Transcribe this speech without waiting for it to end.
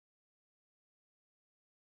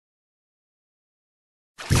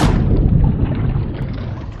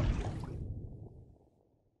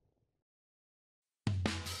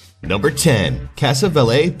Number 10. Casa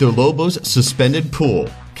Valle do Lobo's Suspended Pool.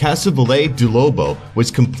 Casa Valle do Lobo was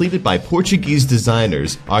completed by Portuguese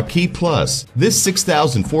designers Arqui Plus. This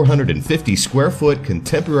 6,450 square foot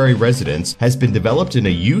contemporary residence has been developed in a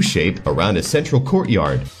U shape around a central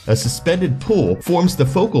courtyard. A suspended pool forms the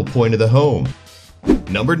focal point of the home.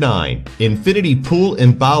 Number 9. Infinity Pool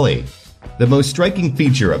in Bali. The most striking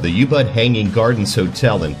feature of the Ubud Hanging Gardens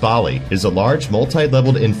Hotel in Bali is a large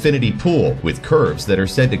multi-leveled infinity pool with curves that are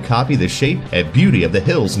said to copy the shape and beauty of the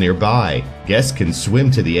hills nearby. Guests can swim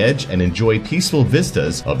to the edge and enjoy peaceful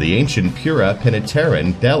vistas of the ancient Pura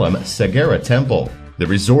Peniteran Dalam Sagara Temple. The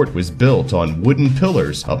resort was built on wooden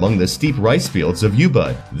pillars among the steep rice fields of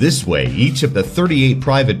Ubud. This way, each of the 38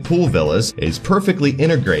 private pool villas is perfectly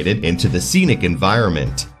integrated into the scenic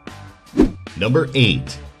environment. Number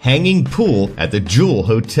 8. Hanging Pool at the Jewel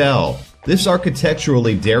Hotel. This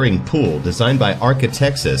architecturally daring pool, designed by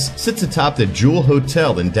Architexas, sits atop the Jewel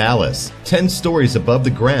Hotel in Dallas. 10 stories above the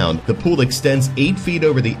ground, the pool extends 8 feet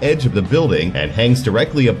over the edge of the building and hangs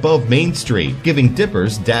directly above Main Street, giving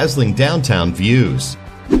dippers dazzling downtown views.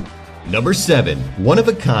 Number 7.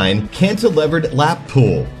 One-of-a-kind cantilevered lap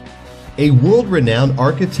pool. A world-renowned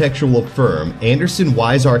architectural firm, Anderson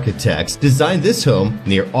Wise Architects, designed this home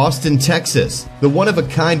near Austin, Texas. The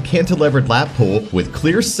one-of-a-kind cantilevered lap pool with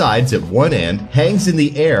clear sides at one end hangs in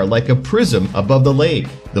the air like a prism above the lake.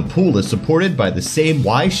 The pool is supported by the same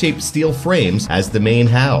Y-shaped steel frames as the main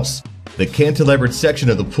house. The cantilevered section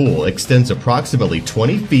of the pool extends approximately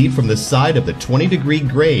 20 feet from the side of the 20-degree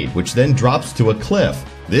grade, which then drops to a cliff.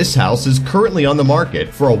 This house is currently on the market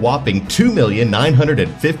for a whopping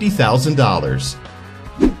 $2,950,000.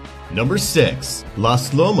 Number 6. Los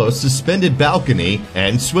Lomos Suspended Balcony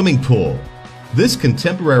and Swimming Pool. This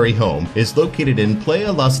contemporary home is located in Playa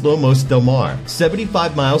Los Lomos del Mar,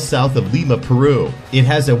 75 miles south of Lima, Peru. It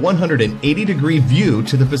has a 180-degree view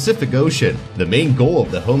to the Pacific Ocean. The main goal of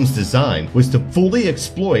the home's design was to fully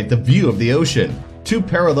exploit the view of the ocean. 2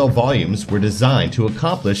 parallel volumes were designed to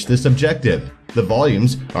accomplish this objective. The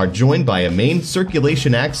volumes are joined by a main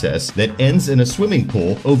circulation access that ends in a swimming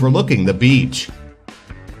pool overlooking the beach.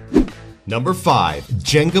 Number 5.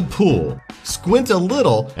 Jenga Pool. Squint a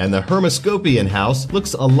little and the Hermoscopian house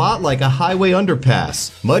looks a lot like a highway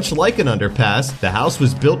underpass. Much like an underpass, the house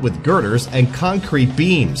was built with girders and concrete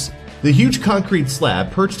beams. The huge concrete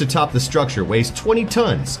slab perched atop the structure weighs 20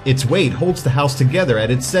 tons. Its weight holds the house together at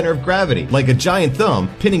its center of gravity, like a giant thumb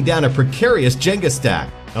pinning down a precarious Jenga stack.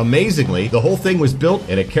 Amazingly, the whole thing was built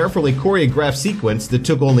in a carefully choreographed sequence that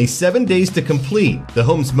took only 7 days to complete. The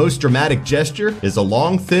home's most dramatic gesture is a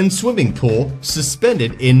long, thin swimming pool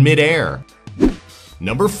suspended in midair.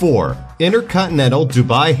 Number 4. Intercontinental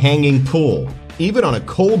Dubai Hanging Pool. Even on a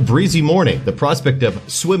cold, breezy morning, the prospect of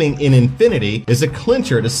swimming in infinity is a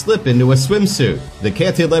clincher to slip into a swimsuit. The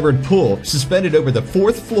cantilevered pool, suspended over the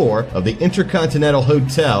 4th floor of the Intercontinental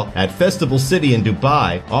Hotel at Festival City in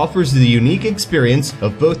Dubai, offers the unique experience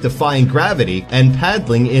of both defying gravity and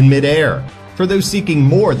paddling in midair. For those seeking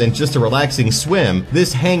more than just a relaxing swim,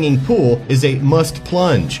 this hanging pool is a must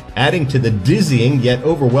plunge. Adding to the dizzying yet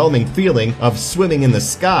overwhelming feeling of swimming in the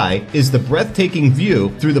sky is the breathtaking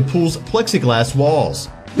view through the pool's plexiglass walls.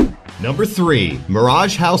 Number 3.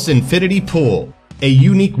 Mirage House Infinity Pool. A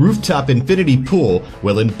unique rooftop infinity pool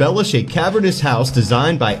will embellish a cavernous house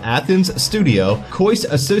designed by Athens studio Kois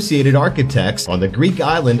Associated Architects on the Greek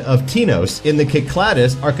island of Tinos in the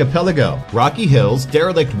Cyclades archipelago. Rocky hills,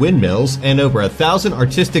 derelict windmills, and over 1,000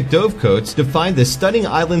 artistic dovecotes define the stunning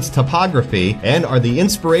island's topography and are the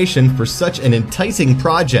inspiration for such an enticing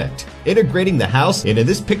project. Integrating the house into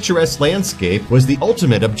this picturesque landscape was the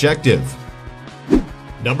ultimate objective.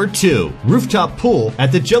 Number 2. Rooftop Pool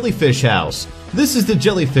at the Jellyfish House. This is the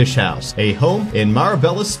Jellyfish House, a home in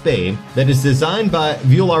Marbella, Spain that is designed by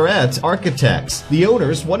Violaret Architects. The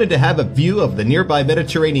owners wanted to have a view of the nearby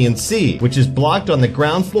Mediterranean Sea, which is blocked on the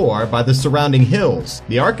ground floor by the surrounding hills.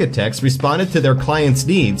 The architects responded to their clients'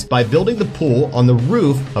 needs by building the pool on the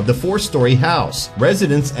roof of the 4-story house.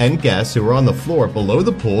 Residents and guests who are on the floor below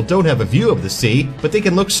the pool don't have a view of the sea, but they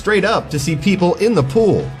can look straight up to see people in the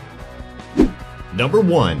pool. Number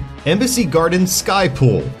 1. Embassy Gardens Sky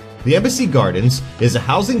Pool. The Embassy Gardens is a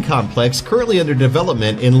housing complex currently under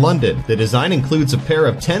development in London. The design includes a pair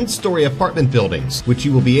of 10-story apartment buildings, which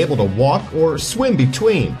you will be able to walk or swim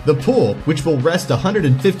between. The pool, which will rest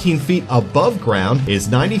 115 feet above ground, is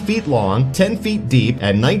 90 feet long, 10 feet deep,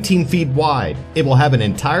 and 19 feet wide. It will have an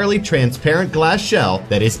entirely transparent glass shell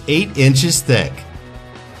that is 8 inches thick.